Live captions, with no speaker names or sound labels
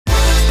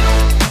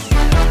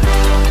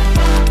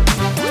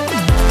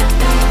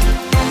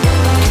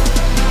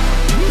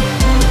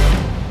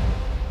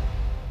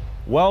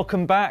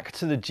Welcome back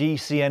to the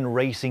GCN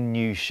Racing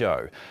News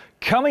Show.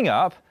 Coming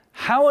up,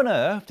 how on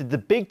earth did the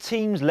big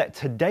teams let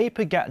Tadej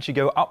Pogačar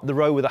go up the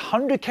road with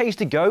 100k's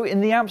to go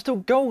in the Amstel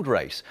Gold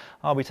Race?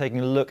 I'll be taking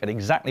a look at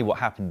exactly what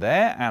happened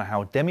there and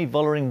how Demi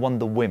Vollering won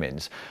the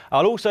women's.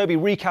 I'll also be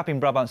recapping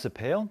Brabantse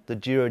Pijl, the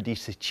Giro di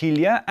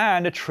Sicilia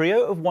and a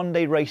trio of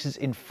one-day races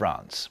in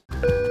France.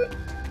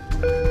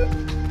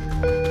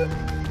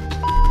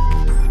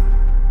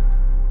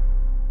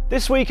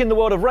 This week in the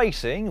world of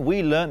racing,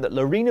 we learned that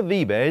Lorena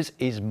Wiebes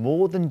is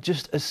more than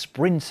just a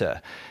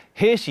sprinter.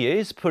 Here she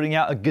is, putting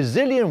out a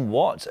gazillion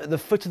watts at the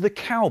foot of the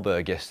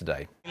Cowberg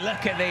yesterday.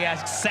 Look at the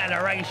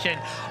acceleration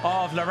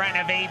of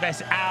Lorena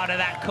Wiebes out of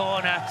that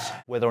corner.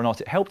 Whether or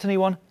not it helped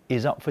anyone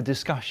is up for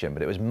discussion,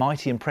 but it was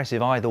mighty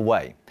impressive either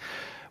way.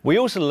 We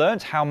also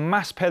learnt how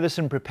Mads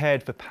Pedersen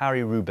prepared for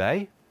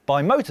Paris-Roubaix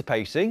by motor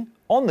pacing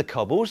on the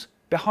cobbles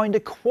behind a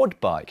quad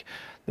bike.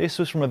 This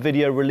was from a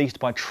video released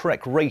by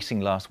Trek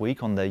Racing last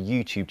week on their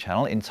YouTube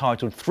channel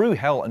entitled Through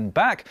Hell and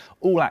Back,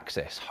 All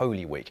Access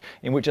Holy Week,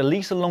 in which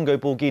Elisa Longo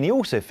Borghini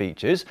also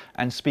features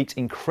and speaks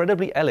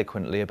incredibly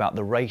eloquently about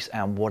the race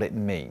and what it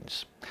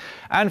means.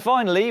 And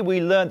finally,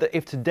 we learned that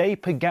if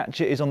Tadej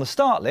Pogačar is on the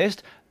start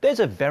list, there's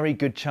a very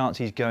good chance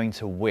he's going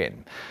to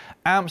win.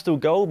 Amstel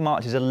Gold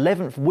marked his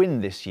 11th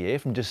win this year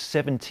from just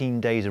 17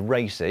 days of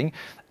racing,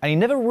 and he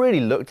never really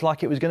looked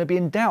like it was going to be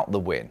in doubt, the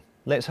win.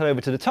 Let's head over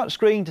to the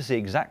touchscreen to see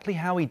exactly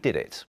how he did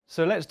it.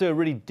 So let's do a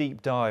really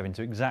deep dive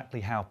into exactly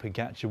how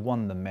Pogačar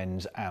won the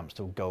men's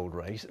Amstel Gold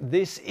Race.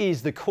 This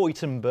is the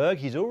Keutenberg.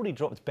 He's already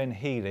dropped Ben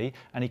Healy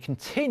and he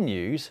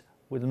continues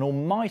with an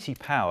almighty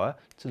power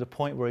to the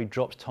point where he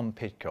drops Tom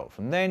Pidcock.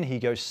 From then he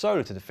goes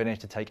solo to the finish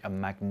to take a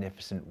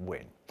magnificent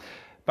win.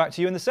 Back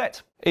to you in the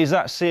set. Is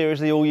that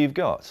seriously all you've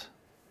got?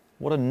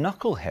 What a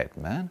knucklehead,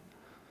 man.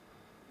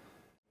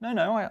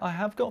 No, I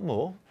have got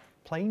more.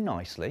 Play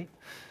nicely.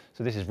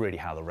 So this is really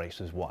how the race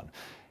was won.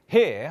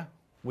 Here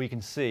we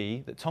can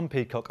see that Tom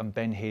Pidcock and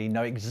Ben Healy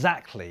know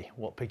exactly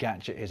what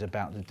Pogačar is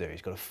about to do.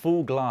 He's got a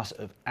full glass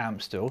of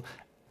Amstel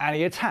and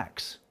he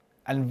attacks.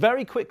 And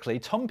very quickly,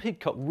 Tom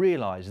Pidcock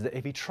realises that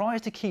if he tries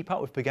to keep up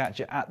with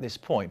Pogačar at this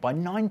point, by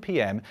 9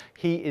 p.m,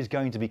 he is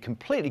going to be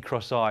completely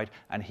cross-eyed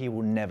and he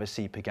will never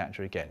see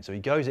Pogačar again. So he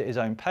goes at his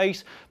own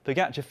pace,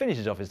 Pogačar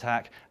finishes off his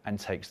attack and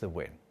takes the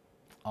win.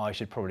 I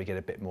should probably get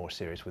a bit more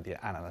serious with your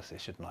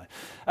analysis, shouldn't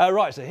I?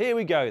 Right, so here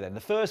we go then.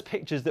 The first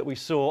pictures that we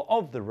saw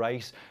of the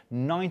race,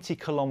 90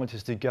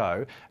 kilometres to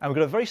go, and we've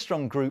got a very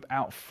strong group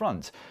out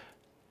front.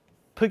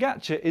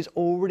 Pogačar is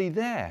already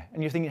there,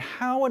 and you're thinking,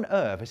 how on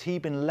earth has he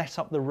been let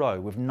up the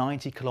road with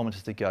 90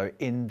 kilometres to go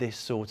in this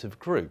sort of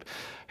group?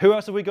 Who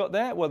else have we got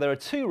there? Well, there are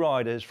two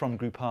riders from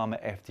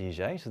Groupama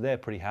FDJ, so they're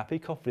pretty happy.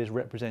 Koffi is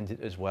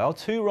represented as well.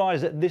 Two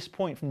riders at this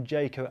point from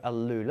Jayco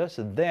Alula,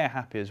 so they're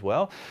happy as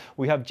well.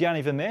 We have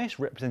Gianni Vermeersch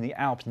representing the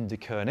Alpecin de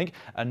Koning.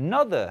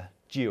 Another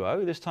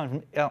duo, this time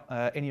from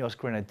Ineos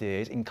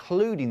Grenadiers,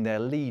 including their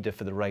leader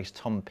for the race,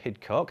 Tom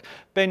Pidcock.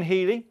 Ben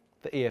Healy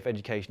for EF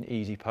Education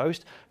Easy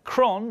Post.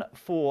 Kron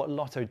for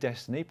Lotto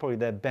Destiny, probably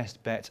their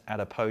best bet at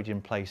a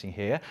podium placing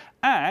here.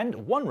 And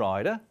one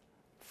rider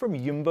from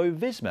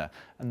Jumbo-Visma,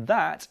 and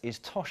that is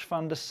Tosh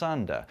van der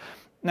Sande.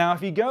 Now,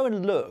 if you go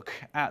and look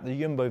at the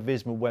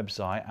Jumbo-Visma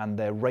website and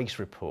their race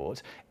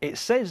report, it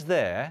says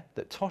there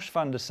that Tosh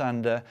van der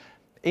Sande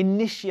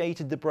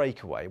initiated the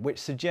breakaway, which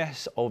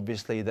suggests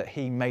obviously that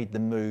he made the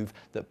move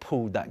that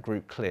pulled that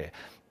group clear.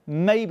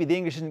 Maybe the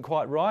English isn't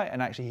quite right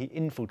and actually he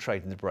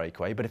infiltrated the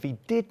breakaway, but if he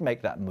did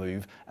make that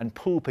move and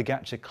pull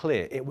Pogačar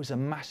clear, it was a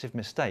massive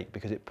mistake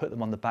because it put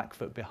them on the back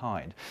foot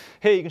behind.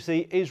 Here you can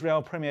see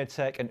Israel Premier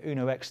Tech and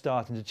Uno X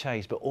starting to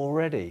chase, but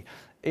already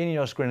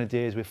Ineos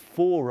Grenadiers with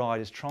 4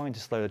 riders trying to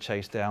slow the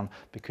chase down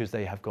because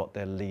they have got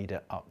their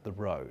leader up the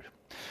road.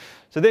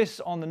 So this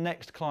on the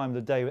next climb of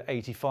the day with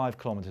 85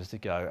 kilometres to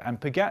go. And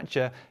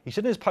Pogačar, he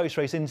said in his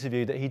post-race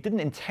interview that he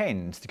didn't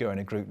intend to go in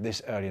a group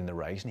this early in the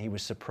race and he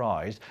was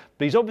surprised.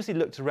 But he's obviously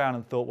looked around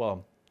and thought,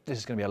 well, this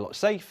is going to be a lot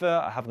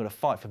safer. I haven't got to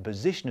fight for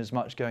position as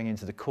much going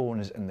into the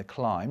corners and the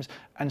climbs.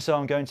 And so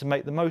I'm going to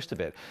make the most of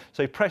it.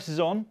 So he presses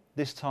on,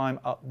 this time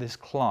up this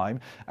climb.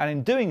 And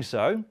in doing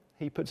so,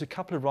 he puts a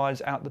couple of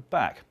riders out the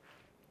back.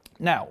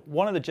 Now,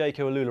 one of the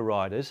Jayco Alula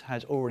riders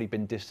has already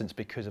been distanced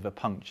because of a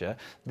puncture.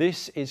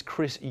 This is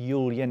Chris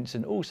Juul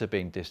Jensen also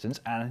being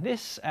distanced, and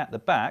this at the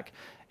back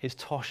is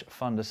Tosh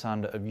van der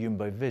Sande of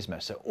Jumbo-Visma.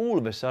 So all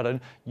of a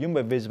sudden,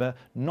 Jumbo-Visma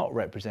not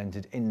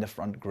represented in the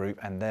front group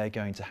and they're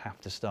going to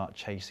have to start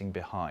chasing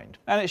behind.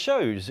 And it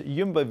shows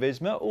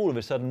Jumbo-Visma all of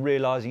a sudden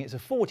realising it's a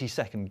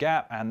 40-second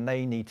gap and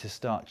they need to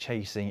start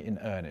chasing in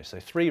earnest. So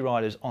 3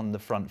 riders on the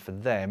front for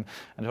them.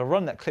 And if I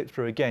run that clip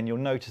through again, you'll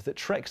notice that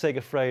Trek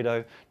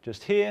Segafredo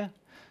just here,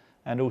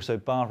 and also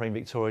Bahrain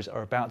victorious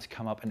are about to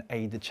come up and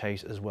aid the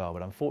chase as well.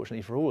 But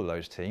unfortunately for all of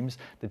those teams,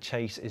 the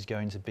chase is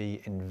going to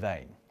be in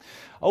vain.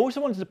 I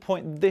also wanted to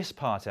point this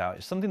part out.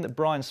 It's something that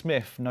Brian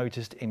Smith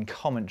noticed in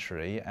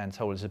commentary and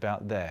told us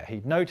about there.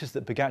 He'd noticed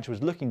that Pogačar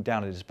was looking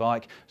down at his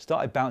bike,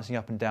 started bouncing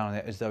up and down on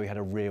it as though he had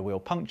a rear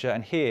wheel puncture,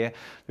 and here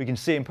we can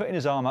see him putting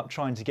his arm up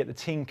trying to get the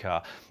team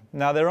car.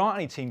 Now there aren't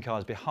any team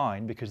cars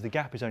behind because the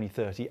gap is only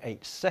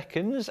 38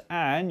 seconds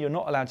and you're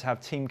not allowed to have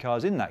team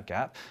cars in that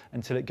gap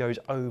until it goes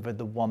over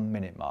the 1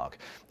 minute mark.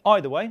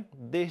 Either way,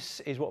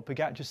 this is what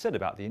Pogačar said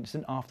about the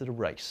incident after the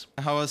race.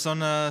 I was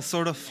on a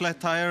sort of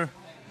flat tire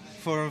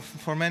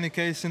for many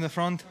Ks in the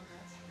front,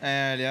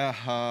 and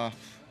yeah,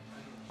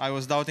 I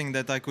was doubting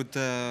that I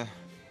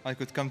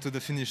could come to the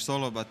finish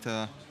solo, but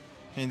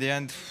in the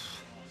end,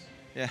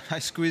 yeah, I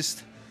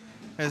squeezed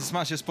as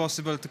much as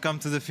possible to come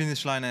to the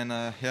finish line, and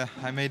yeah,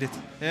 I made it.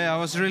 Yeah, I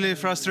was really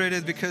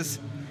frustrated because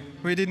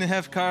we didn't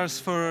have cars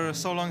for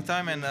so long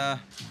time, and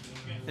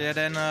yeah,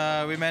 then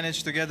we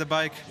managed to get the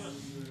bike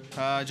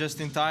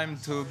just in time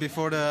to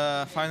before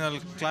the final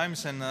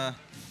climbs, and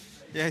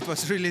yeah, it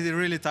was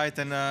really tight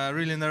and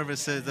really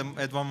nervous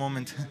at one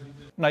moment.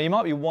 Now you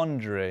might be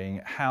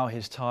wondering how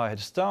his tyre had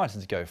started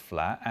to go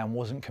flat and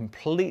wasn't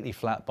completely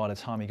flat by the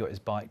time he got his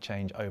bike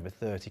change over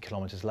 30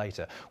 kilometres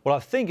later. What I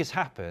think has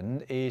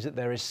happened is that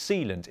there is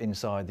sealant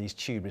inside these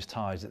tubeless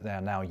tyres that they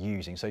are now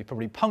using. So he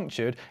probably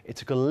punctured, it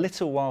took a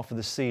little while for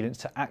the sealant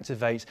to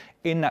activate.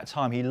 In that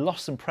time he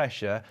lost some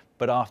pressure,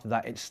 but after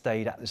that it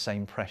stayed at the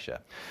same pressure.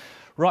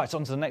 Right,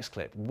 on to the next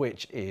clip,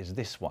 which is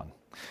this one.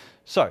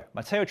 So,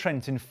 Matteo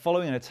Trentin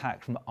following an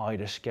attack from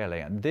Ida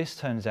Skelly, and this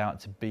turns out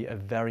to be a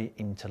very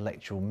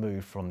intellectual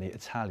move from the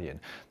Italian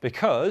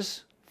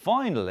because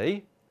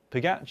finally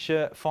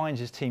Pogačar finds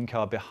his team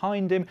car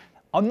behind him.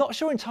 I'm not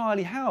sure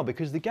entirely how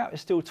because the gap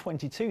is still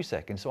 22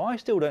 seconds, so I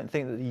still don't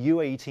think that the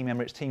UAE Team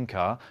Emirates team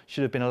car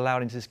should have been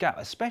allowed into this gap,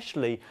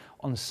 especially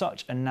on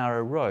such a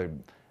narrow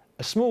road.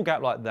 A small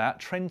gap like that,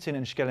 Trentin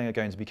and Skelly are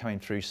going to be coming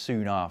through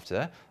soon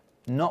after.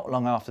 Not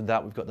long after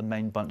that, we've got the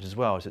main bunch as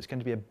well, so it's going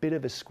to be a bit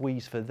of a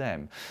squeeze for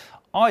them.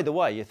 Either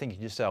way, you're thinking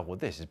to yourself, well,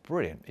 this is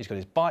brilliant. He's got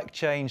his bike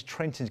changed,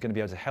 Trentin's going to be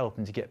able to help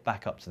him to get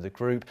back up to the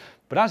group.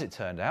 But as it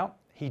turned out,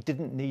 he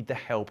didn't need the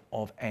help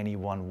of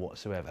anyone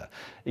whatsoever.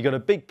 He got a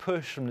big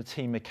push from the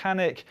team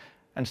mechanic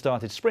and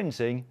started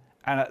sprinting.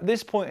 And at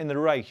this point in the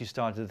race, you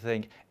started to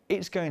think,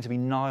 it's going to be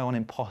nigh on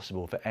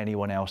impossible for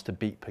anyone else to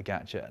beat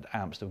Pogačar at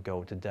Amstel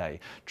Gold today.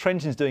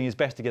 Trentin's doing his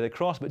best to get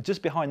across, but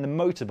just behind the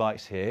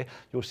motorbikes here,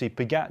 you'll see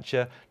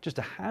Pogačar just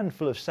a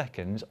handful of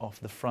seconds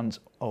off the front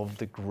of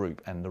the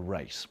group and the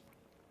race.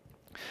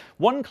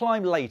 One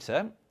climb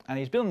later, and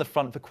he's been on the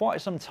front for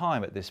quite some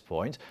time at this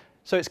point,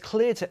 so it's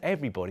clear to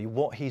everybody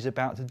what he's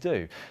about to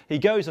do. He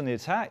goes on the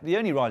attack. The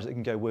only riders that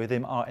can go with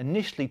him are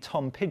initially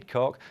Tom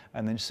Pidcock,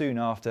 and then soon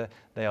after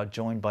they are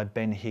joined by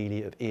Ben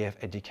Healy of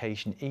EF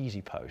Education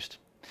Easy Post.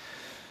 I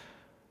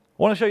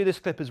want to show you this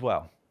clip as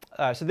well.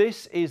 So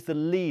this is the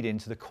lead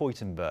into the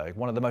Keutenberg,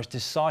 one of the most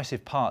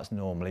decisive parts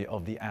normally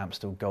of the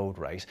Amstel Gold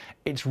Race.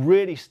 It's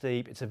really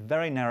steep, it's a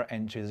very narrow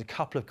entry, there's a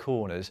couple of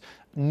corners.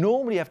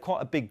 Normally you have quite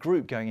a big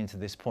group going into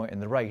this point in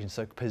the race, and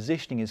so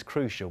positioning is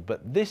crucial,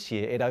 but this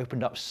year it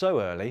opened up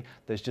so early,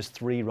 there's just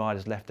 3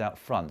 riders left out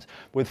front.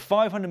 With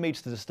 500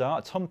 metres to the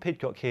start, Tom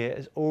Pidcock here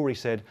has already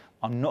said,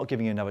 I'm not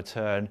giving you another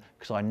turn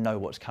because I know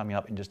what's coming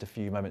up in just a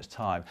few moments'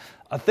 time.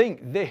 I think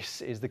this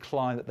is the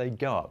climb that they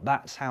go up,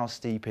 that's how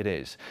steep it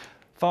is.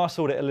 Fast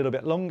forward it a little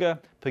bit longer,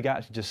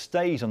 Pogačar just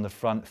stays on the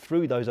front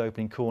through those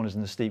opening corners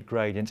and the steep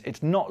gradients.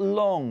 It's not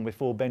long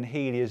before Ben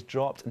Healy has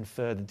dropped and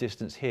further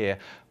distance here.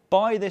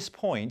 By this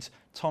point,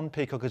 Tom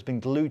Pidcock has been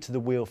glued to the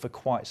wheel for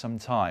quite some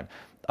time.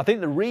 I think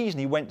the reason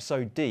he went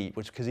so deep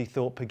was because he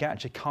thought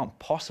Pogačar can't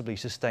possibly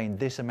sustain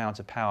this amount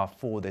of power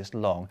for this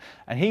long.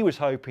 And he was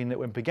hoping that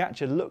when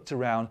Pogačar looked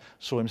around,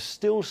 saw him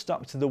still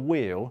stuck to the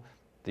wheel,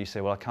 you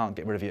say, well, I can't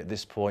get rid of you at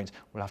this point,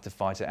 we'll have to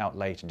fight it out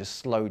later, and just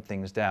slowed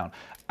things down.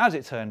 As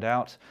it turned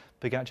out,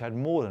 Pogačar had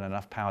more than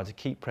enough power to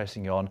keep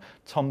pressing on.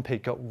 Tom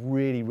Pidcock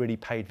really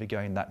paid for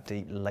going that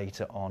deep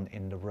later on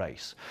in the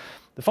race.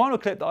 The final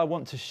clip that I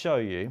want to show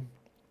you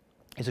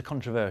is a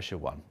controversial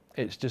one.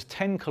 It's just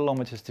 10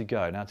 kilometres to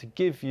go. Now, to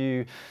give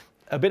you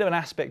a bit of an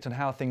aspect on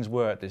how things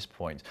were at this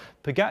point,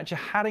 Pogačar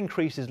had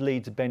increased his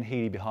lead to Ben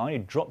Healy behind. He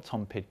dropped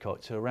Tom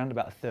Pidcock to around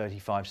about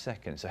 35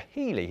 seconds. So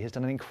Healy has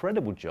done an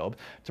incredible job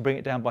to bring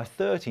it down by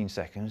 13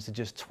 seconds to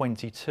just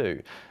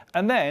 22.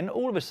 And then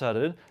all of a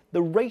sudden,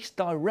 the race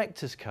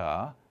director's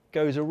car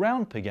goes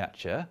around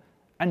Pogačar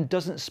and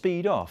doesn't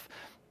speed off.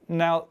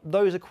 Now,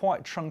 those are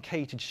quite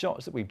truncated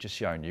shots that we've just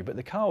shown you, but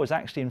the car was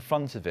actually in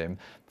front of him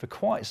for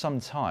quite some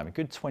time, a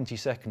good 20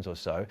 seconds or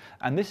so,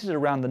 and this is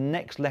around the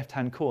next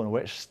left-hand corner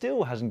where it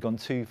still hasn't gone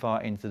too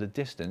far into the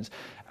distance,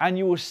 and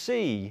you will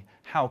see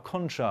how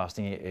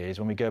contrasting it is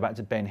when we go back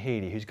to Ben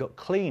Healy, who's got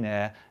clean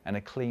air and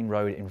a clean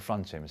road in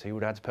front of him, so he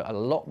would have to put a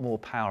lot more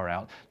power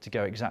out to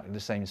go exactly the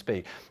same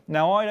speed.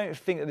 Now, I don't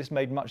think that this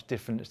made much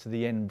difference to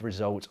the end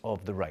result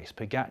of the race.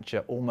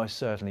 Pogačar almost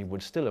certainly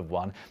would still have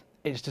won.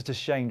 It's just a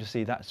shame to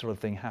see that sort of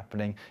thing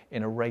happening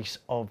in a race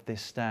of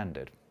this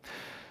standard.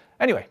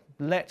 Anyway,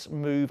 let's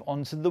move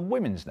on to the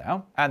women's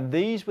now. And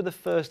these were the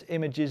first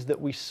images that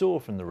we saw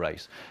from the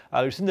race.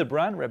 Lucinda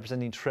Brand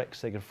representing Trek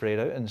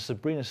Segafredo and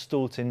Sabrina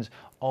Stultins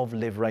of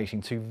Liv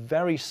Racing, two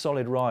very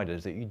solid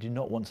riders that you do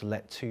not want to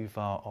let too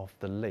far off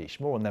the leash.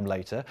 More on them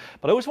later.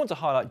 But I also want to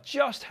highlight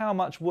just how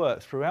much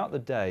work throughout the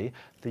day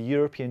the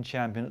European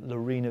champion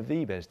Lorena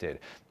Wiebes did.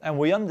 And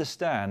we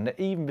understand that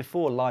even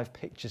before live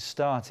pictures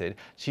started,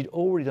 she'd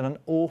already done an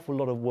awful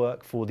lot of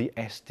work for the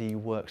SD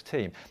Worx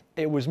team.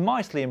 It was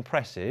mightily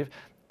impressive,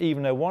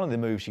 even though one of the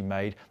moves she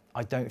made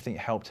I don't think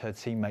helped her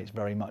teammates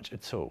very much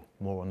at all.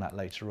 More on that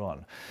later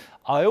on.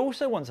 I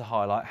also want to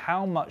highlight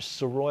how much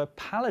Soraya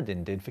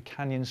Paladin did for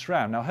Canyon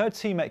SRAM. Now her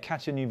teammate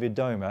Katia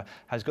Niewiadoma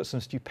has got some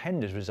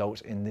stupendous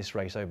results in this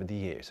race over the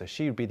years, so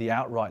she would be the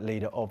outright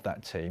leader of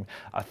that team.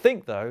 I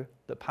think though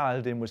that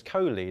Paladin was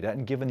co-leader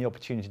and given the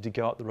opportunity to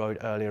go up the road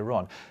earlier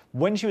on.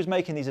 When she was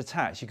making these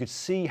attacks, you could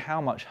see how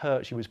much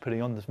hurt she was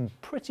putting on some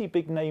pretty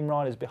big name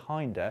riders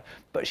behind her,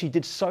 but she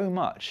did so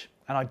much.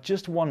 And I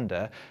just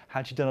wonder,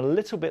 had she done a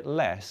little bit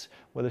less,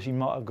 whether she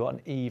might have got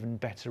an even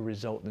better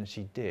result than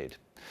she did.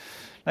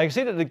 Now you can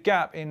see that the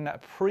gap in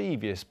that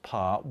previous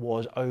part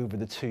was over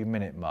the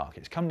 2-minute mark.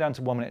 It's come down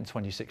to 1 minute and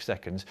 26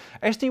 seconds.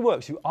 SD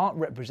Worx, who aren't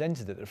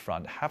represented at the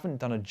front, haven't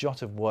done a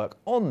jot of work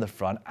on the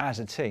front as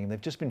a team. They've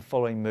just been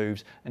following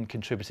moves and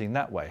contributing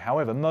that way.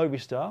 However,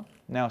 Movistar,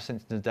 now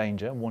sensing the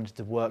danger and wanted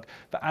to work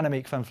for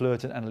Annemiek van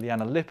Vleuten and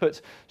Liana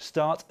Lippert,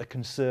 start a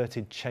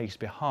concerted chase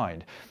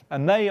behind.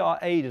 And they are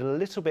aided a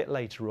little bit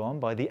later on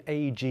by the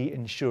AG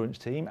Insurance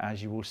team,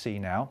 as you will see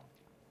now,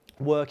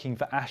 working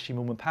for Ashley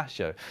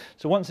Mulmapasio.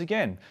 So once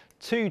again,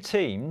 two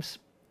teams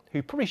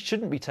who probably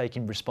shouldn't be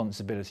taking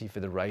responsibility for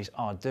the race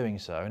are doing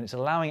so, and it's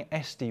allowing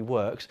SD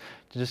Worx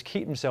to just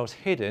keep themselves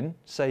hidden,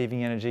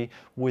 saving energy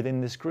within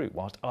this group,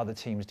 whilst other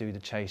teams do the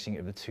chasing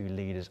of the two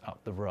leaders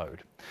up the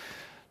road.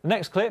 The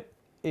next clip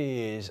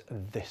is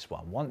this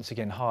one, once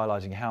again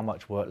highlighting how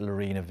much work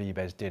Lorena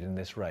Wiebes did in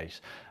this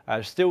race.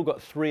 Still got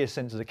 3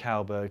 ascents of the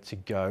Cowberg to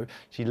go.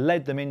 She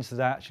led them into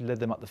that, she led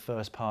them up the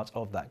first part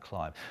of that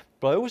climb.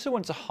 But I also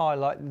want to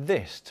highlight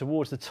this.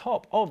 Towards the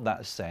top of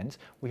that ascent,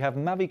 we have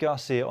Mavi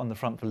Garcia on the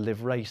front for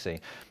Liv Racing.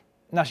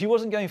 Now, she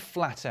wasn't going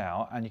flat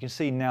out, and you can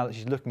see now that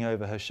she's looking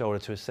over her shoulder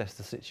to assess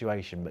the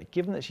situation, but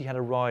given that she had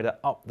a rider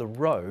up the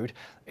road,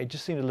 it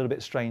just seemed a little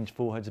bit strange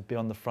for her to be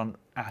on the front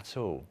at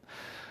all.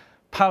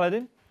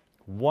 Paladin,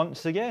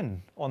 once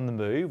again on the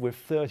move with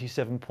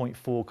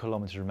 37.4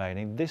 kilometres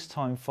remaining, this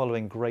time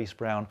following Grace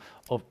Brown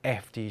of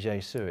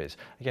FDJ Suez.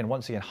 Again,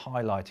 once again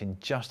highlighting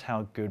just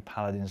how good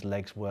Paladin's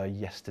legs were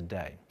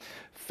yesterday.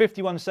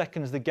 51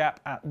 seconds the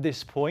gap at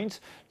this point,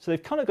 so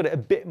they've kind of got it a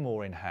bit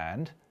more in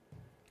hand.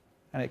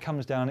 And it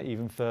comes down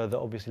even further,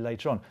 obviously,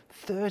 later on.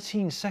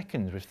 13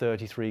 seconds with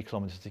 33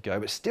 kilometres to go,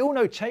 but still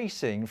no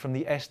chasing from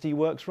the SD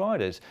Worx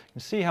riders. You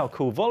can see how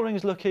cool Vollering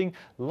is looking,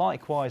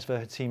 likewise for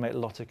her teammate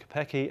Lotte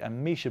Kopecky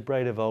and Misha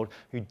Bredevold,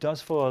 who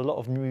does follow a lot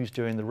of moves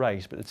during the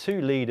race, but the two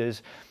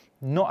leaders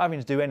not having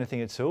to do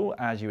anything at all,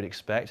 as you would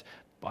expect.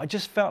 But I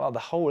just felt like the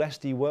whole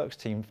SD Worx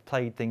team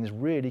played things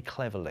really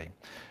cleverly.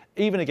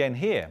 Even again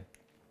here,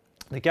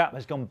 the gap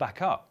has gone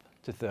back up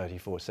to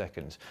 34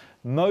 seconds.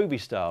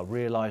 Movistar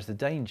realised the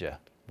danger,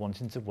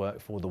 wanting to work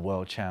for the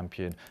world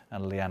champion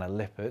and Liana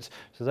Lippert,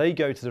 so they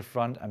go to the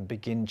front and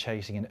begin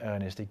chasing in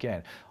earnest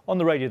again. On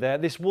the radio there,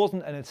 this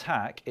wasn't an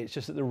attack, it's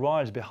just that the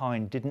riders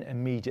behind didn't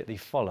immediately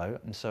follow,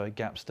 and so a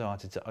gap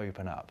started to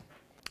open up.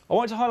 I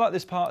want to highlight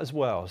this part as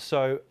well.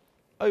 So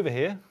over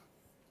here,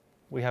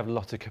 we have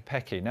Lotte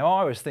Kopecky. Now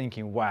I was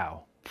thinking,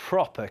 wow,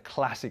 proper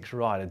classics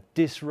rider,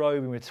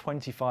 disrobing with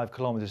 25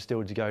 kilometres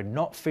still to go,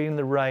 not feeling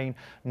the rain,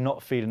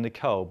 not feeling the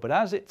cold. But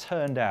as it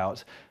turned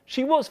out,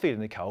 she was feeling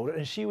the cold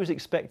and she was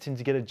expecting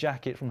to get a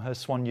jacket from her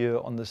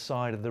soigneur on the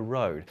side of the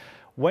road.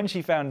 When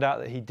she found out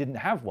that he didn't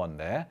have one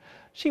there,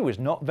 she was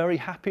not very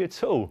happy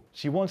at all.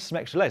 She wanted some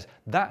extra layers.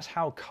 That's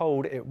how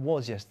cold it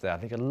was yesterday. I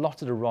think a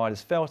lot of the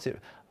riders felt it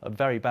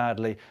very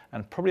badly,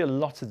 and probably a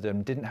lot of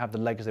them didn't have the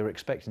legs they were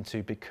expecting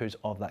to because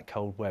of that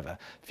cold weather.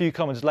 A few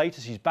kilometres later,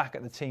 she's back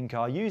at the team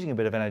car using a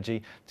bit of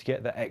energy to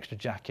get that extra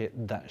jacket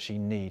that she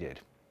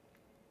needed.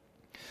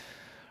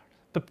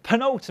 The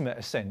penultimate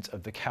ascent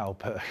of the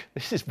Cowberg.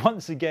 This is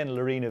once again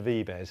Lorena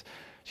Wiebes.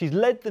 She's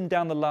led them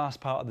down the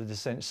last part of the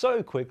descent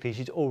so quickly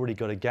she's already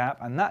got a gap,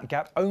 and that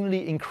gap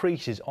only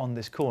increases on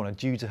this corner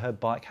due to her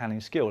bike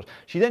handling skills.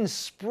 She then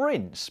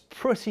sprints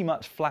pretty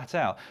much flat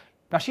out.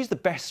 Now she's the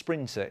best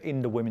sprinter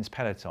in the women's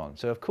peloton,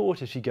 so of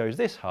course if she goes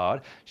this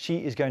hard, she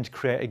is going to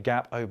create a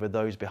gap over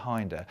those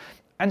behind her.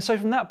 And so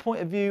from that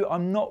point of view,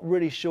 I'm not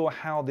really sure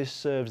how this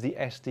serves the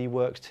SD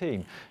Worx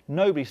team.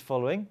 Nobody's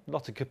following.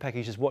 Lotte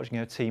Kopecky's just watching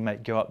her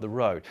teammate go up the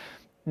road.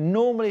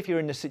 Normally, if you're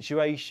in this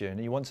situation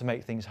and you want to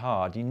make things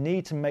hard, you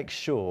need to make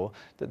sure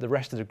that the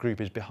rest of the group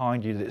is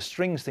behind you, that it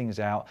strings things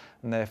out,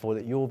 and therefore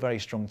that your very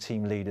strong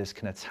team leaders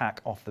can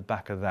attack off the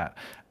back of that.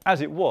 As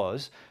it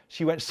was,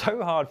 she went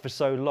so hard for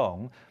so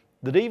long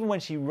that even when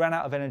she ran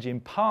out of energy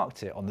and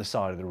parked it on the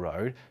side of the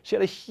road, she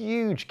had a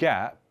huge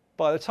gap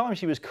By the time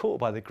she was caught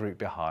by the group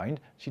behind,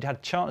 she'd had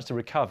a chance to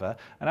recover,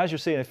 and as you'll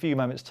see in a few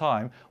moments'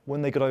 time,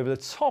 when they got over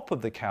the top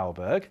of the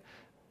Kälberg,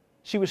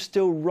 she was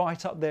still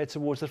right up there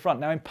towards the front.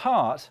 Now, in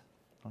part,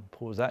 I'll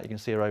pause that, you can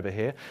see her over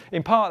here.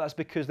 In part, that's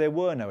because there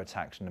were no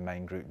attacks from the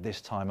main group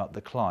this time up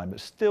the climb, but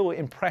still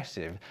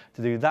impressive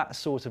to do that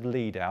sort of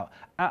lead out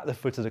at the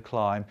foot of the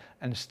climb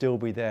and still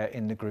be there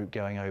in the group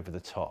going over the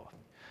top.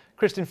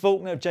 Kristin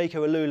Faulkner of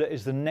Jaco Alula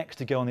is the next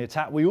to go on the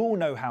attack. We all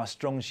know how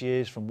strong she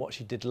is from what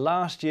she did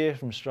last year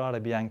from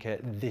Strade Bianche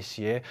this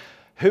year.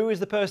 Who is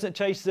the person that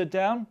chases her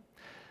down?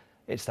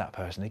 It's that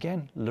person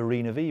again,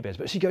 Lorena Wiebes.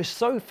 But she goes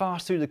so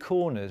fast through the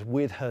corners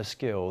with her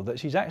skill that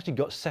she's actually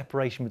got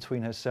separation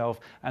between herself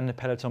and the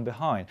peloton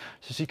behind.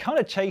 So she kind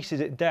of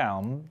chases it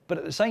down, but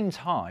at the same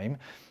time,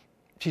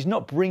 she's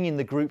not bringing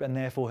the group and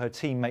therefore her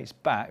teammates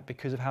back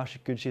because of how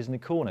good she is in the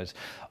corners.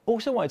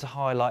 Also wanted to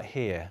highlight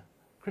here,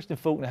 Kristin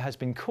Faulkner has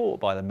been caught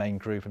by the main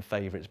group and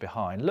favourites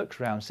behind, looks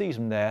around, sees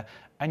them there,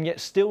 and yet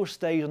still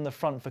stays on the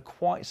front for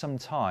quite some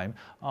time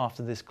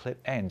after this clip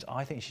ends.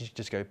 I think she should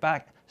just go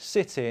back,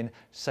 sit in,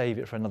 save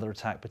it for another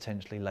attack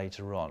potentially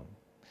later on.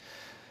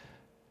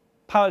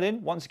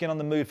 Paladin, once again on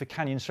the move for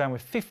Canyon Strand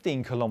with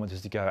 15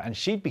 kilometres to go, and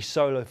she'd be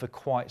solo for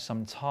quite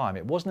some time.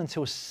 It wasn't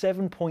until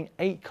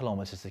 7.8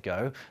 kilometres to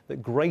go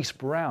that Grace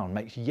Brown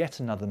makes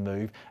yet another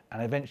move,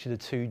 and eventually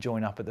the two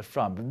join up at the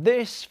front. But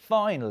this,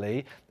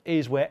 finally,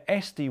 is where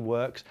SD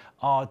Worx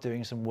are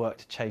doing some work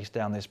to chase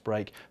down this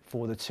break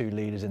for the two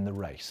leaders in the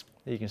race.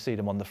 You can see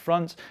them on the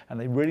front, and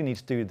they really need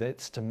to do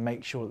this to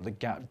make sure that the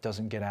gap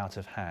doesn't get out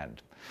of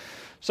hand.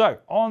 So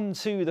on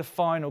to the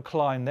final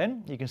climb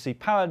then. You can see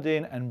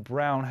Paladin and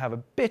Brown have a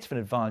bit of an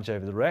advantage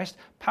over the rest.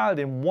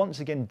 Paladin once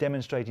again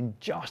demonstrating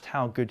just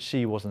how good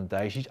she was on the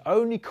day. She's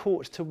only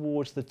caught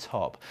towards the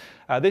top.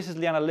 This is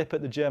Liane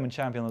Lippert, the German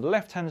champion, on the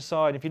left-hand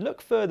side. If you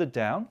look further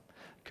down,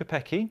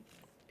 Kopecky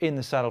in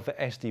the saddle for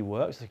SD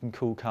Worx, looking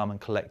cool, calm and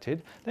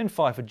collected. Then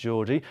 5 for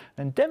Georgie.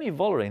 And Demi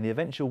Vollering, the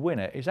eventual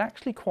winner, is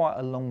actually quite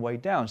a long way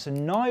down. So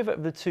neither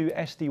of the two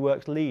SD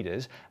Worx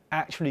leaders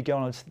actually go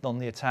on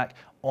the attack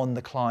on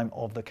the climb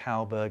of the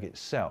Kälberg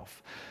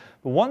itself.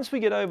 But once we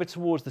get over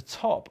towards the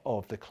top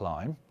of the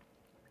climb,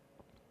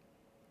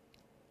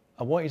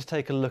 I want you to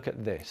take a look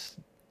at this.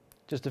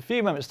 Just a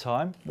few moments'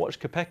 time, watch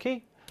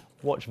Kopecky,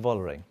 watch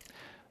Vollering.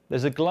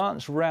 There's a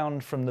glance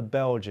round from the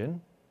Belgian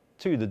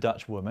to the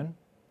Dutch woman,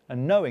 a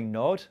knowing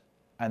nod,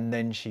 and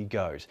then she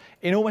goes.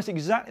 In almost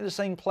exactly the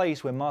same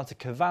place where Marta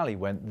Cavalli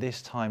went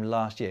this time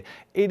last year.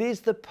 It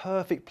is the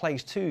perfect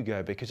place to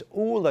go because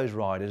all those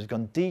riders have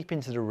gone deep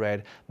into the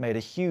red, made a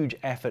huge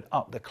effort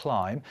up the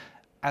climb,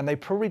 and they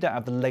probably don't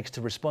have the legs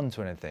to respond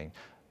to anything.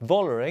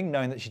 Vollering,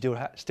 knowing that she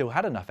still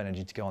had enough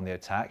energy to go on the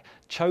attack,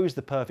 chose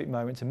the perfect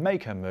moment to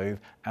make her move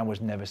and was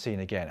never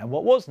seen again. And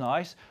what was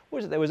nice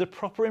was that there was a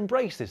proper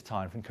embrace this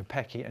time from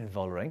Kopecky and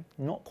Vollering,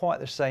 not quite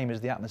the same as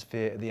the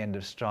atmosphere at the end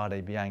of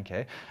Strade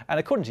Bianche. And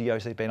according to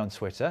Jose Ben on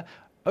Twitter,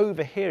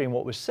 overhearing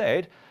what was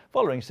said,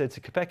 Vollering said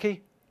to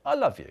Kopecky, "I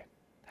love you."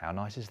 How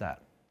nice is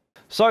that?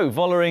 So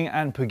Vollering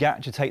and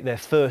Pogačar take their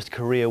first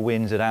career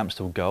wins at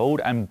Amstel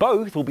Gold, and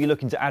both will be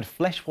looking to add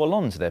Flèche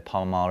Wallonne to their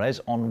palmarès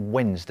on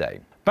Wednesday.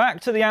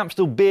 Back to the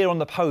Amstel beer on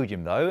the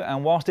podium though,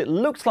 and whilst it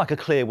looks like a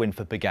clear win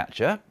for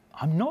Pogačar,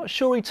 I'm not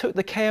sure he took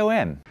the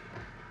KOM.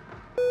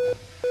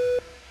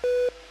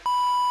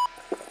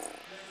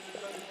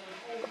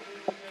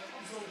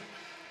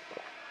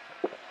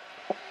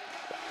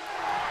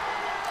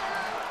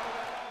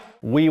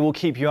 We will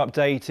keep you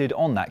updated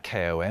on that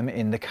KOM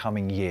in the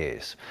coming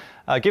years.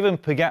 Given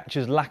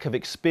Pogačar's lack of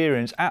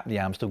experience at the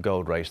Amstel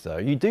Gold Race though,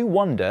 you do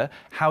wonder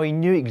how he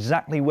knew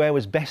exactly where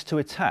was best to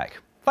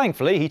attack.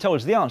 Thankfully, he told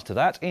us the answer to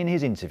that in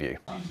his interview.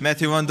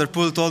 Matthew van der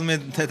Poel told me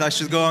that I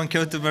should go on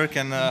Keutenberg,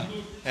 and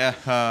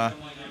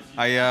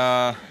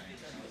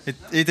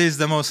it is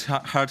the most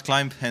hard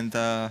climb and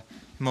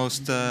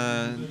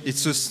it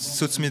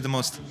suits me the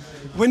most.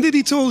 When did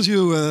he tell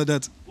you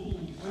that?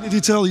 When did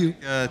he tell you?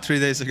 3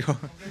 days ago.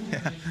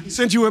 Yeah. He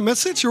sent you a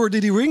message, or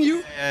did he ring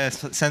you? Yeah,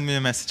 send me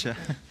a message. Yeah.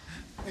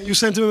 And you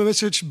sent him a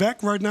message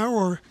back right now,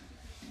 or?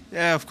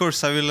 Yeah, of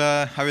course. I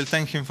will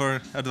thank him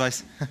for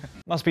advice.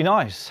 Must be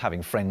nice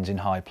having friends in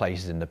high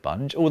places in the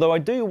bunch, although I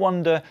do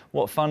wonder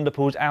what Van der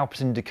Poel's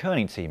Alpecin de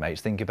Koning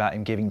teammates think about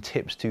him giving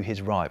tips to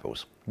his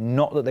rivals.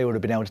 Not that they would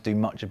have been able to do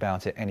much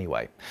about it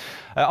anyway.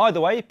 Either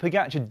way,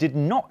 Pogačar did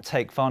not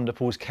take Van der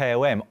Poel's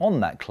KOM on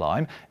that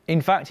climb. In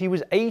fact, he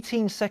was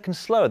 18 seconds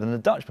slower than the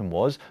Dutchman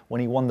was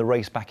when he won the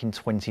race back in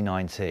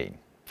 2019.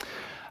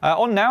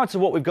 On now to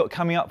what we've got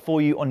coming up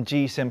for you on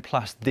GCN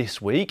Plus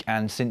this week,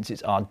 and since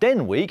it's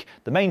Ardennes week,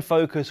 the main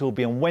focus will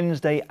be on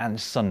Wednesday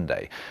and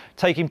Sunday.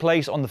 Taking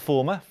place on the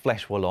former,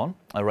 Flèche Wallonne,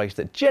 a race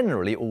that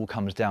generally all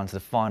comes down to the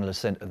final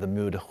ascent of the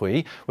Muur de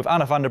Huy, with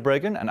Anna van der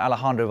Breggen and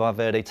Alejandro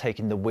Valverde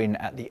taking the win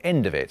at the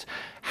end of it.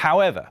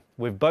 However,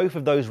 with both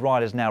of those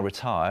riders now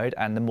retired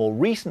and the more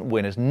recent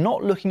winners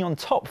not looking on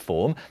top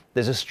form,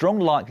 there's a strong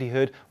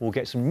likelihood we'll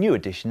get some new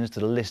additions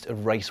to the list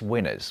of race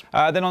winners.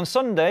 Then on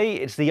Sunday,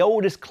 it's the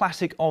oldest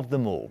classic of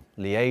them all,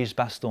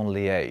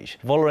 Liège-Bastogne-Liège.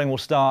 Vollering will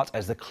start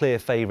as the clear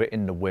favourite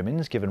in the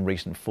women's, given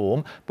recent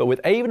form, but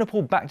with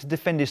Evenepoel back to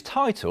defend his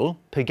title,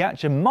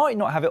 Pogačar might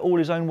not have it all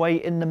his own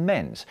way in the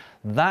men's.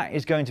 That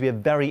is going to be a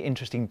very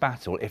interesting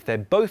battle if they're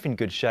both in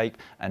good shape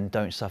and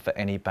don't suffer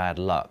any bad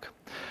luck.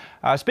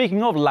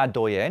 Speaking of La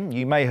Doyenne,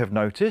 you may have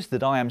noticed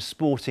that I am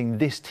sporting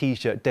this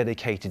t-shirt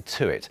dedicated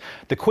to it,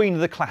 the Queen of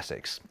the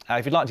Classics.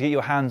 If you'd like to get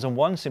your hands on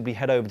one, simply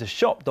head over to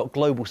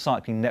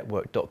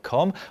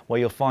shop.globalcyclingnetwork.com,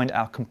 where you'll find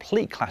our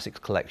complete classics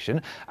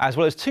collection, as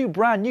well as 2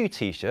 brand new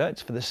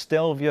t-shirts for the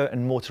Stelvio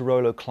and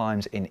Mortirolo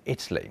climbs in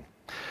Italy.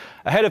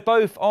 Ahead of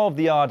both of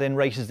the Ardennes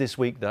races this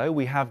week, though,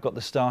 we have got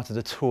the start of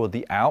the Tour of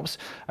the Alps.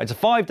 It's a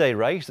 5-day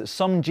race that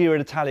some Giro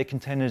d'Italia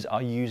contenders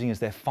are using as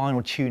their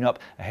final tune-up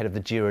ahead of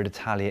the Giro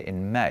d'Italia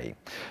in May.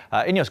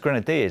 Ineos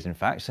Grenadiers, in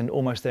fact, send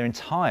almost their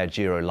entire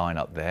Giro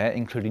lineup there,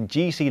 including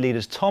GC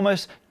leaders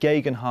Thomas,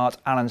 Gegenhardt,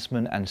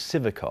 Alansman and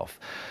Sivakov.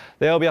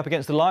 They'll be up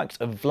against the likes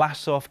of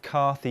Vlasov,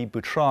 Carthy,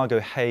 Buitrago,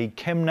 Haig,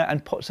 Kemna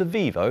and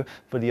Pozzovivo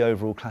for the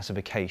overall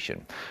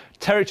classification.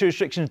 Territory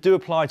restrictions do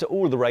apply to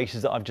all of the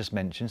races that I've just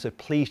mentioned, so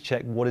please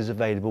check what is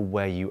available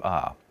where you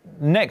are.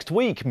 Next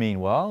week,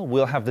 meanwhile,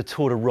 we'll have the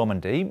Tour de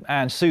Romandie,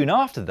 and soon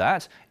after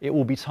that, it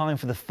will be time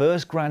for the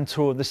first Grand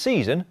Tour of the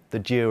season, the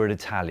Giro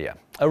d'Italia.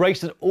 A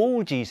race that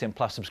all GCN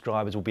Plus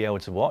subscribers will be able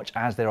to watch,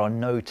 as there are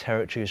no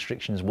territory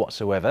restrictions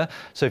whatsoever.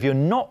 So if you're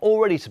not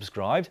already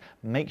subscribed,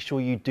 make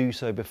sure you do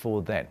so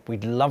before then.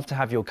 We'd love to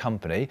have your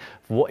company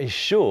for what is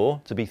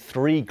sure to be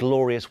 3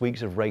 glorious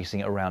weeks of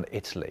racing around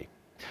Italy.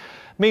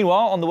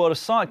 Meanwhile, on the World of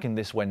Cycling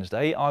this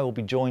Wednesday, I will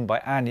be joined by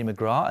Andy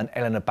McGrath and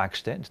Elena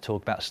Bagstedt to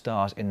talk about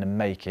stars in the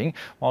making,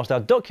 whilst our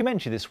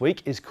documentary this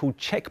week is called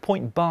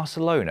Checkpoint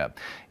Barcelona.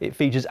 It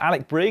features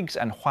Alec Briggs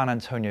and Juan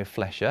Antonio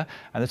Flecha,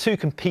 and the two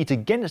compete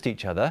against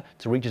each other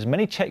to reach as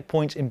many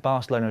checkpoints in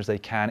Barcelona as they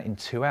can in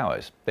 2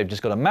 hours. They've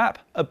just got a map,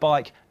 a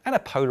bike and a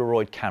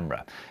Polaroid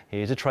camera.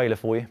 Here's a trailer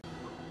for you.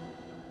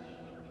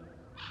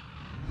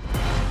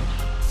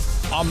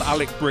 I'm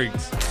Alec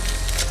Briggs,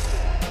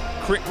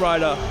 crit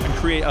rider and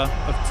creator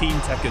of Team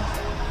Tekken.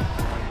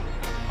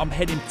 I'm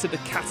heading to the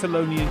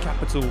Catalonian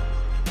capital,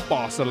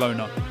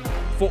 Barcelona,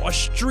 for a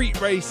street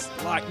race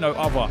like no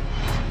other.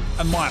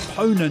 And my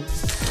opponent...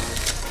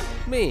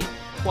 Me,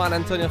 Juan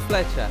Antonio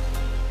Flecha.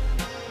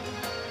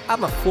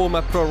 I'm a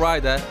former pro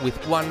rider with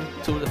 1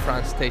 Tour de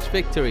France stage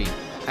victory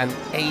and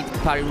 8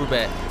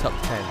 Paris-Roubaix top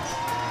 10s.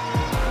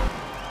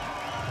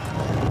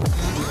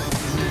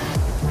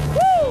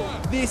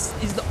 This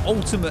is the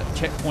ultimate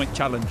checkpoint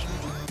challenge.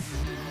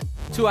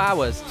 2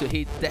 hours to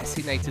hit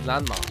designated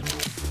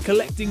landmarks.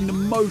 Collecting the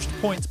most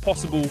points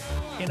possible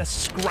in a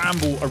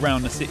scramble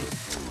around the city.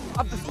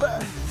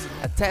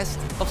 A test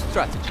of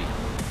strategy.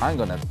 I'm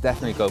gonna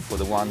definitely go for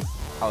the ones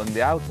on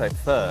the outside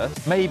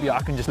first. Maybe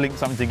I can just link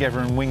something together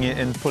and wing it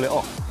and pull it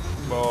off.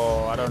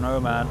 Oh, I don't know,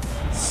 man.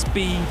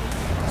 Speed.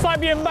 It's like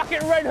being back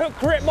at Red Hook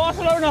Crit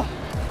Barcelona.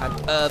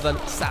 And urban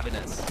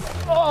savviness.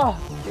 Oh,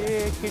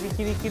 yeah,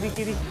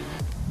 kitty.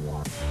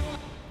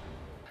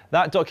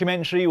 That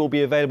documentary will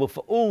be available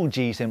for all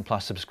GCN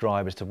Plus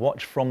subscribers to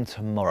watch from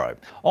tomorrow.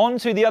 On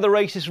to the other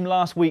races from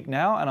last week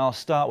now, and I'll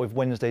start with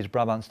Wednesday's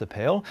Brabantse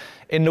Pijl.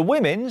 In the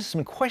women's,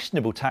 some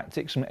questionable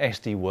tactics from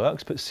SD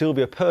Worx put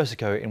Silvia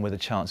Persico in with a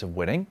chance of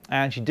winning,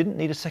 and she didn't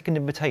need a second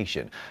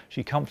invitation.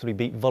 She comfortably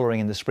beat Vollering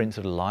in the sprint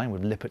to the line,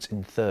 with Lippertz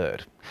in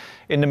third.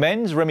 In the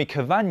men's, Remy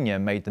Cavagna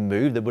made the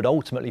move that would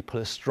ultimately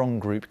pull a strong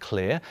group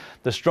clear.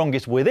 The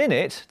strongest within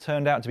it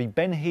turned out to be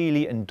Ben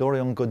Healy and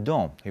Dorian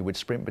Godon, who would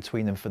sprint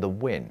between them for the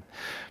win.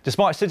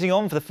 Despite sitting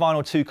on for the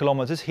final 2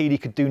 kilometres, Healy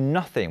could do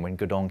nothing when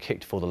Godon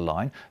kicked for the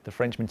line, the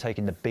Frenchman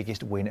taking the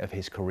biggest win of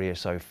his career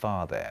so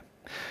far there.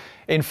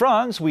 In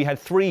France, we had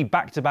 3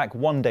 back-to-back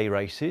one-day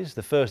races,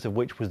 the first of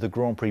which was the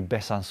Grand Prix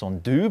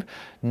Besançon-Doubs.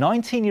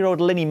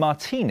 19-year-old Lenny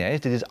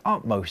Martinez did his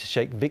utmost to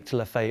shake Victor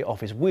Lafay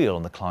off his wheel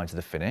on the climb to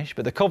the finish,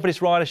 but the confident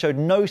rider showed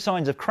no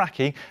signs of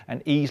cracking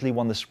and easily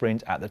won the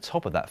sprint at the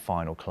top of that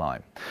final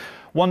climb.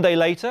 1 day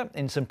later,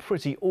 in some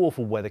pretty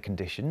awful weather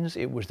conditions,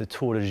 it was the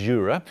Tour de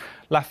Jura.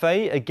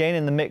 Lafay again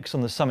in the mix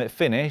on the summit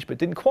finish, but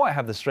didn't quite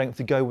have the strength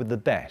to go with the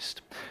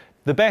best.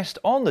 The best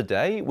on the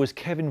day was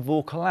Kevin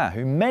Vauquelin,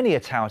 who many are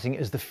touting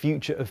as the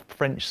future of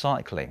French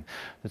cycling.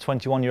 The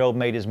 21-year-old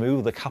made his move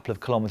with a couple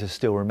of kilometres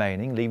still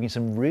remaining, leaving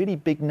some really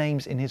big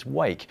names in his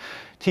wake.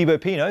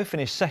 Thibaut Pinot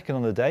finished second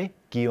on the day,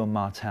 Guillaume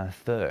Martin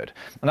third.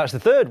 And that's the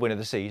third win of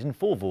the season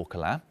for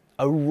Vauquelin.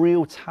 A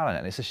real talent,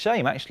 and it's a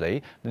shame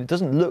actually that it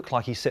doesn't look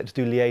like he's set to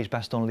do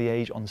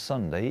Liège-Bastogne-Liège on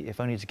Sunday, if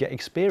only to get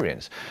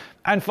experience.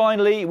 And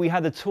finally, we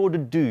had the Tour de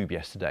Doubs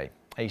yesterday.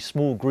 A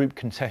small group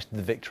contested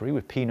the victory,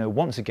 with Pinot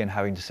once again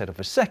having to settle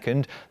for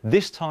second,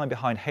 this time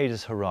behind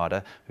Jesus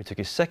Herrada, who took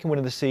his second win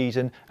of the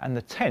season and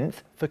the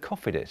 10th for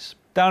Cofidis.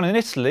 Down in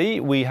Italy,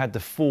 we had the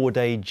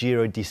 4-day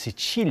Giro di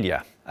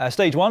Sicilia.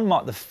 Stage 1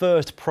 marked the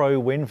first pro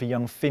win for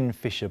young Finn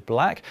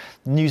Fisher-Black.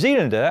 The New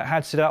Zealander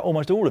had sit out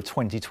almost all of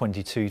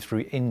 2022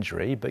 through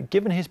injury, but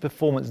given his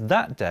performance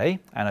that day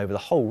and over the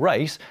whole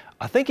race,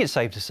 I think it's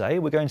safe to say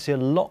we're going to see a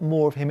lot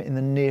more of him in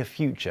the near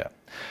future.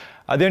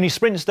 The only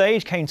sprint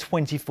stage came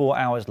 24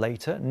 hours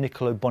later,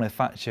 Nicolo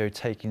Bonifacio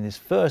taking his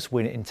first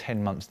win in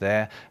 10 months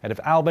there ahead of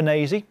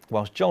Albanese,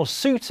 whilst Joel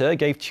Suter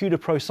gave Tudor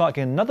Pro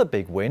Cycling another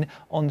big win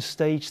on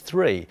stage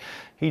 3.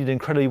 He did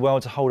incredibly well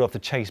to hold off the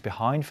chase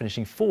behind,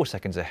 finishing 4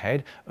 seconds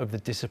ahead of the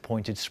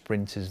disappointed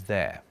sprinters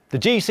there. The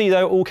GC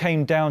though all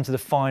came down to the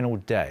final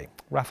day.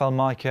 Rafał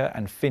Majka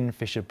and Finn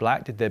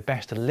Fisher-Black did their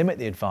best to limit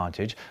the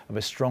advantage of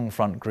a strong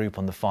front group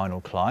on the final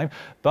climb,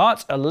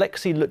 but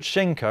Alexei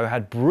Lutsenko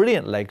had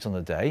brilliant legs on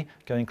the day,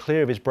 going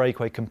clear of his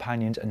breakaway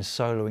companions and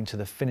soloing to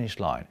the finish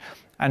line.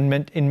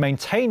 And in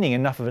maintaining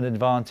enough of an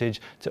advantage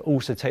to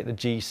also take the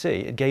GC,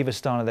 it gave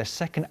Astana their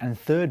second and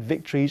third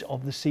victories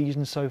of the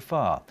season so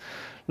far.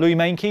 Louis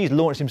Meintjes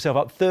launched himself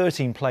up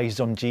 13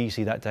 places on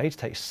GC that day to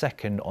take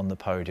second on the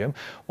podium,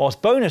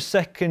 whilst bonus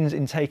seconds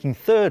in taking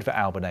third for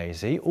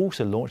Albanese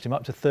also launched him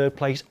up to third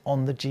place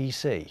on the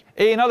GC.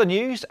 In other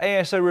news,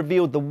 ASO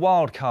revealed the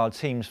wildcard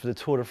teams for the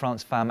Tour de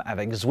France Femmes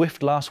avec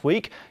Zwift last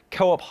week.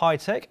 Co-op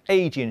High-Tech,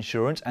 AG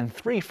Insurance and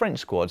 3 French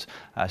squads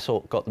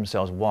got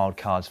themselves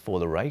wildcards for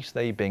the race,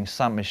 they being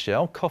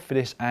Saint-Michel,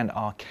 Cofidis and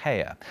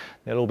Arkea.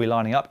 They'll all be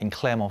lining up in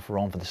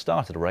Clermont-Ferrand for the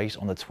start of the race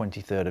on the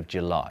 23rd of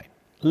July.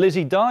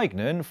 Lizzie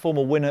Deignan,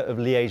 former winner of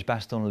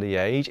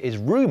Liège-Bastogne-Liège, is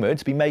rumoured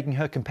to be making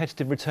her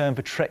competitive return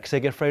for Trek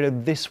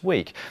Segafredo this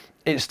week.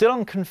 It's still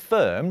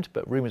unconfirmed,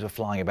 but rumours were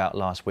flying about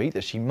last week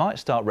that she might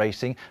start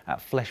racing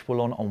at Flèche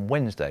Wallonne on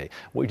Wednesday,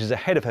 which is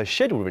ahead of her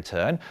scheduled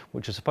return,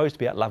 which was supposed to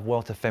be at La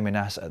Vuelta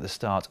Féminas at the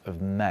start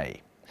of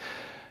May.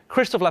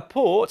 Christophe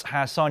Laporte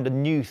has signed a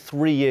new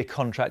 3-year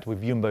contract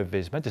with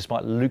Jumbo-Visma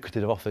despite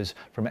lucrative offers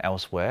from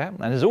elsewhere,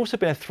 and there's also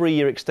been a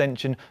 3-year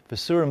extension for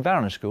Søren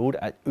Vanderskjold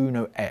at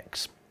Uno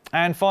X.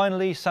 And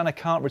finally, Sanne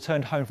Cant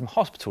returned home from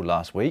hospital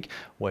last week,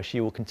 where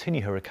she will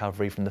continue her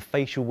recovery from the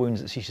facial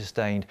wounds that she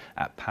sustained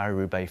at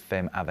Paris-Roubaix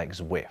Femmes avec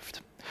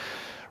Zwift.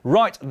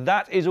 Right,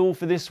 that is all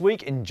for this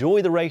week.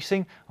 Enjoy the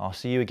racing. I'll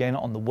see you again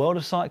on the World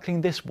of Cycling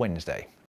this Wednesday.